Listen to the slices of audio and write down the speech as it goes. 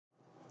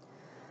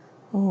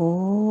Om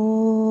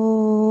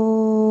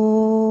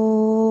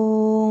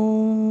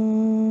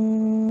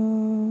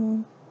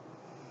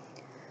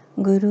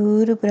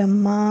Gurur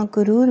Brahma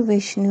Gurur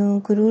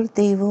Vishnu Gurur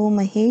Devo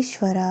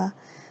Maheshwara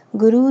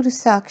Gurur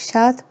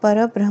Sakshat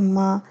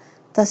Parabrahma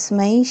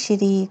Tasmai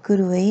Shri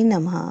Guruvai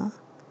Namaha.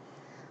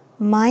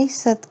 My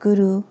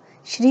Satguru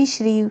Shri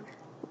Shri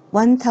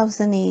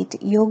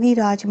 1008 Yogi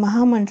Raj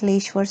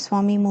Mahamantleshwar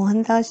Swami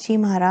Mohandas Ji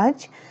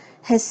Maharaj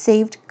has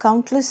saved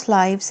countless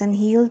lives and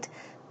healed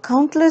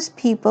countless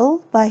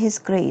people by his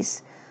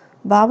grace.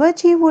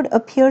 Babaji would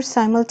appear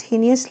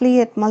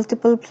simultaneously at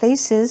multiple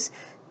places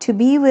to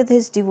be with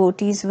his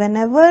devotees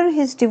whenever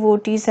his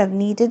devotees have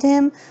needed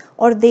him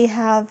or they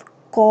have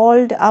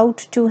called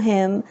out to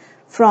him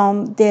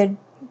from their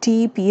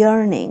deep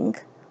yearning.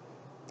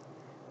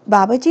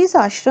 Babaji's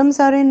ashrams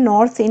are in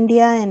North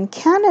India and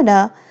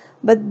Canada,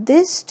 but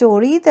this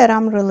story that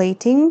I'm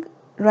relating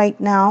right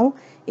now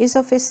is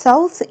of a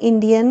South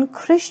Indian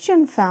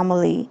Christian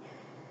family,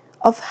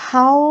 of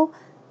how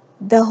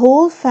the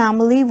whole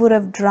family would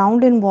have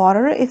drowned in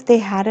water if they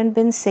hadn't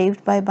been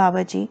saved by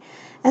Babaji.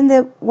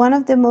 And one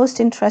of the most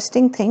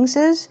interesting things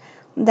is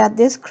that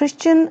this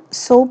Christian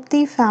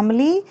Sobti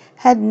family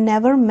had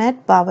never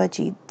met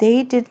Babaji.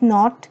 They did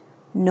not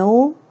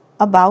know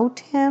about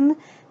him.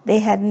 They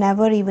had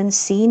never even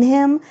seen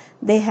him.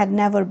 They had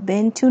never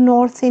been to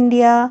North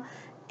India.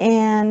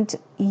 And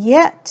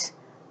yet,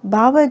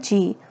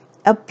 Babaji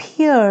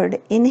appeared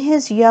in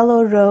his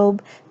yellow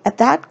robe at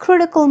that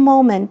critical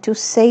moment to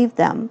save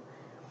them.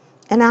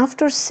 And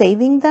after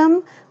saving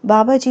them,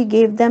 Babaji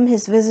gave them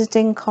his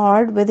visiting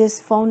card with his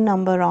phone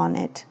number on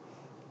it.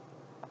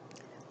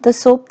 The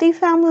Sobti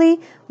family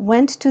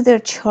went to their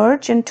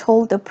church and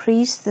told the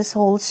priest this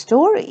whole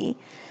story.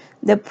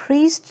 The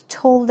priest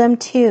told them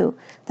too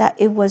that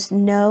it was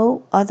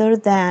no other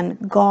than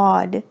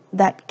God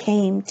that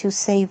came to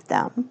save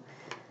them.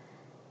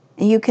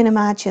 And you can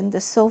imagine the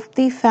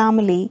Sobti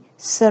family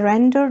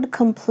surrendered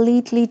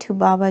completely to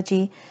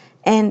Babaji,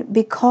 and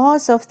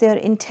because of their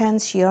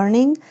intense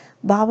yearning,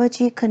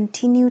 Babaji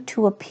continued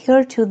to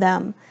appear to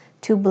them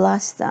to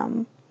bless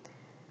them.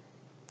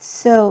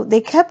 So they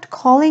kept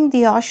calling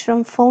the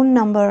ashram phone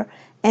number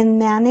and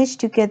managed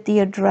to get the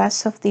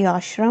address of the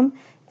ashram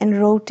and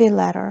wrote a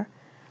letter.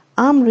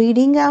 I'm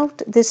reading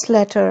out this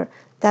letter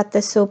that the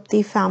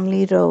Sobti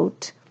family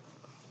wrote.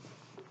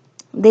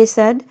 They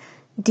said,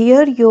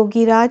 Dear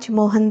Yogiraj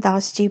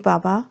Mohandas Ji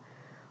Baba,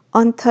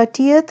 on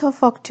 30th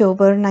of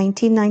October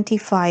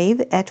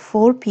 1995 at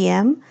 4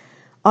 p.m.,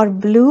 our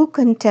blue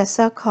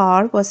Contessa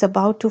car was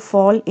about to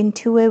fall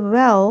into a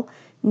well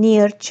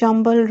near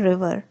Chambal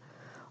River.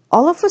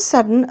 All of a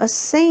sudden, a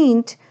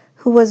saint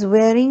who was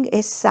wearing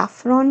a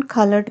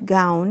saffron-colored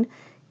gown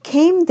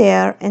came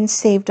there and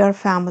saved our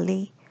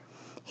family.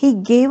 He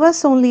gave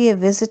us only a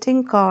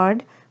visiting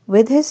card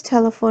with his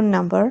telephone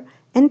number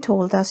and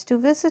told us to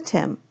visit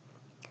him.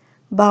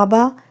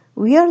 Baba,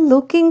 we are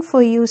looking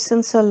for you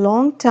since a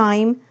long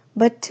time,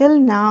 but till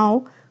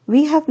now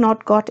we have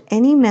not got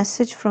any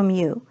message from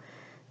you.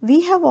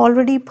 We have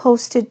already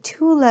posted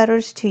 2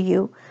 letters to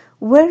you.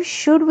 Where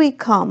should we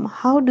come?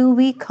 How do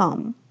we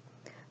come?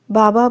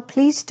 Baba,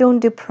 please don't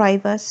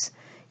deprive us.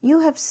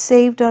 You have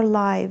saved our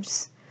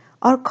lives.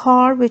 Our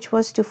car, which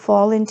was to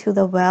fall into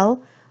the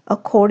well,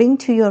 according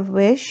to your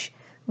wish,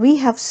 we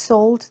have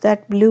sold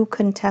that blue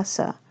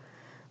Contessa.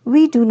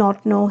 We do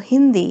not know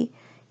Hindi.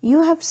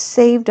 You have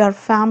saved our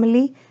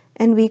family,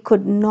 and we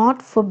could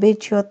not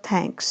forbid your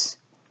thanks.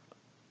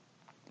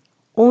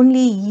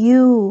 Only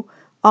you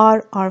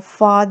are our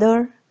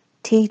Father,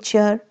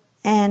 Teacher,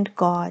 and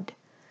God.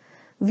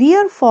 We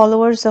are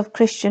followers of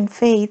Christian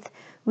faith.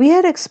 We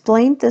had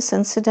explained this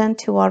incident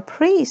to our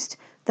priest,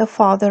 the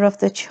father of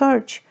the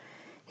church.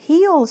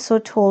 He also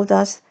told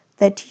us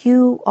that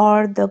you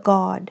are the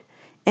God,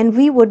 and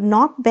we would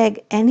not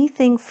beg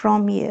anything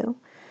from you.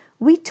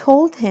 We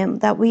told him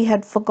that we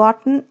had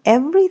forgotten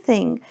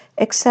everything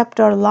except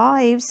our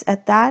lives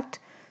at that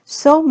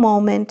so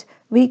moment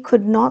we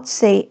could not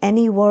say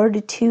any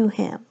word to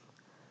him.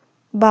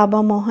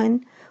 Baba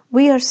Mohan,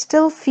 we are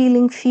still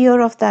feeling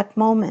fear of that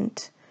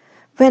moment.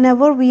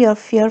 Whenever we are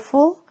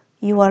fearful,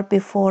 you are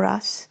before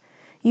us.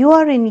 You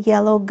are in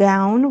yellow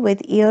gown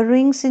with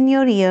earrings in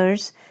your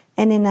ears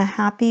and in a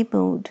happy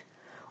mood,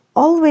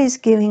 always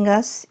giving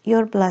us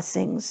your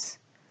blessings.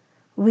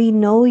 We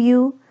know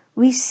you,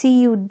 we see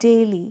you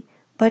daily,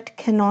 but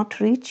cannot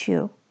reach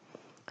you.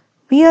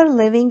 We are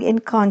living in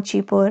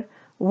Kanchipur,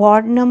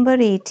 ward number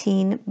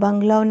 18,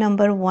 bungalow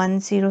number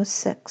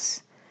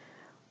 106.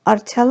 Our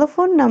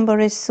telephone number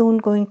is soon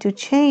going to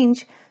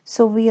change,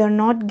 so we are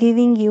not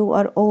giving you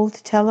our old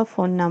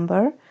telephone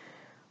number.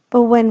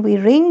 But when we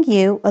ring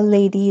you, a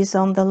lady is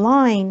on the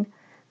line.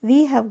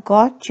 We have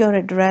got your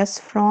address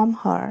from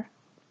her.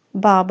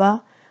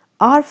 Baba,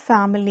 our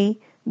family,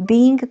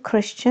 being a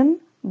Christian,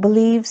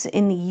 believes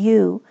in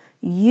you.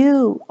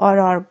 You are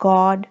our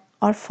God,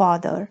 our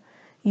Father.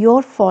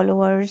 Your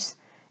followers,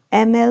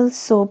 ML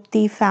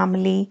Sobti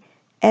family,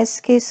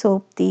 SK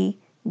Sobti,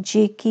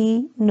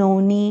 Jiki,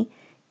 Noni,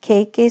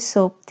 KK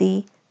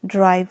Sobti,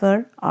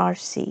 driver,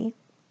 RC.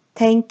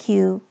 Thank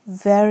you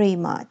very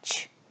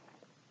much.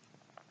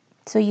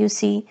 So you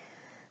see,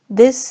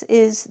 this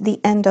is the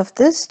end of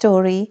this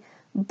story,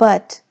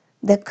 but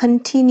the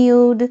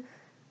continued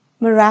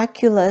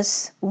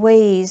miraculous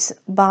ways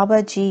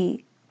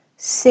Babaji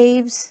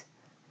saves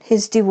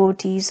his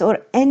devotees or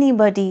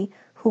anybody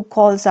who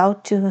calls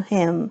out to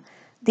him.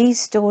 These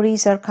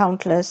stories are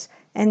countless,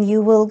 and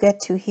you will get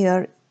to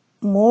hear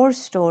more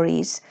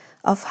stories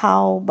of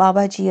how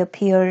Babaji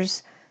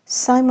appears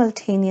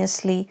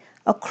simultaneously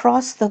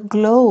across the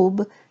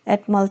globe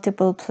at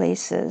multiple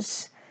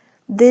places.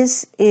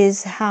 This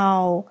is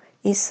how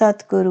a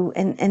Satguru,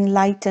 an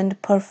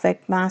enlightened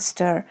perfect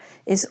master,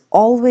 is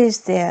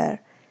always there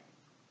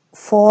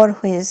for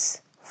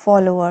his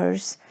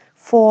followers,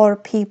 for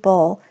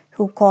people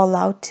who call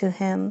out to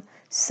him.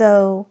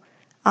 So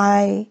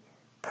I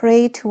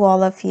pray to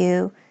all of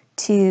you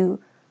to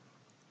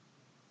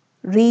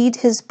read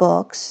his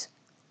books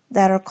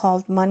that are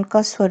called Man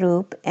Ka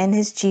Swarup and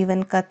his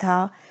Jeevan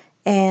Katha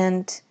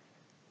and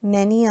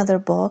many other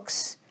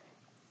books.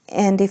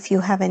 And if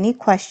you have any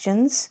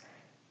questions,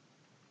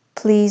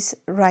 please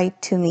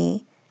write to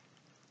me.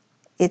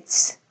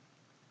 It's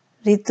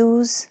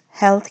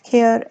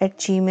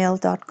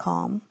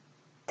ritushealthcare@gmail.com.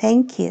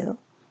 Thank you.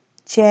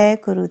 Jai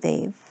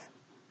Gurudev.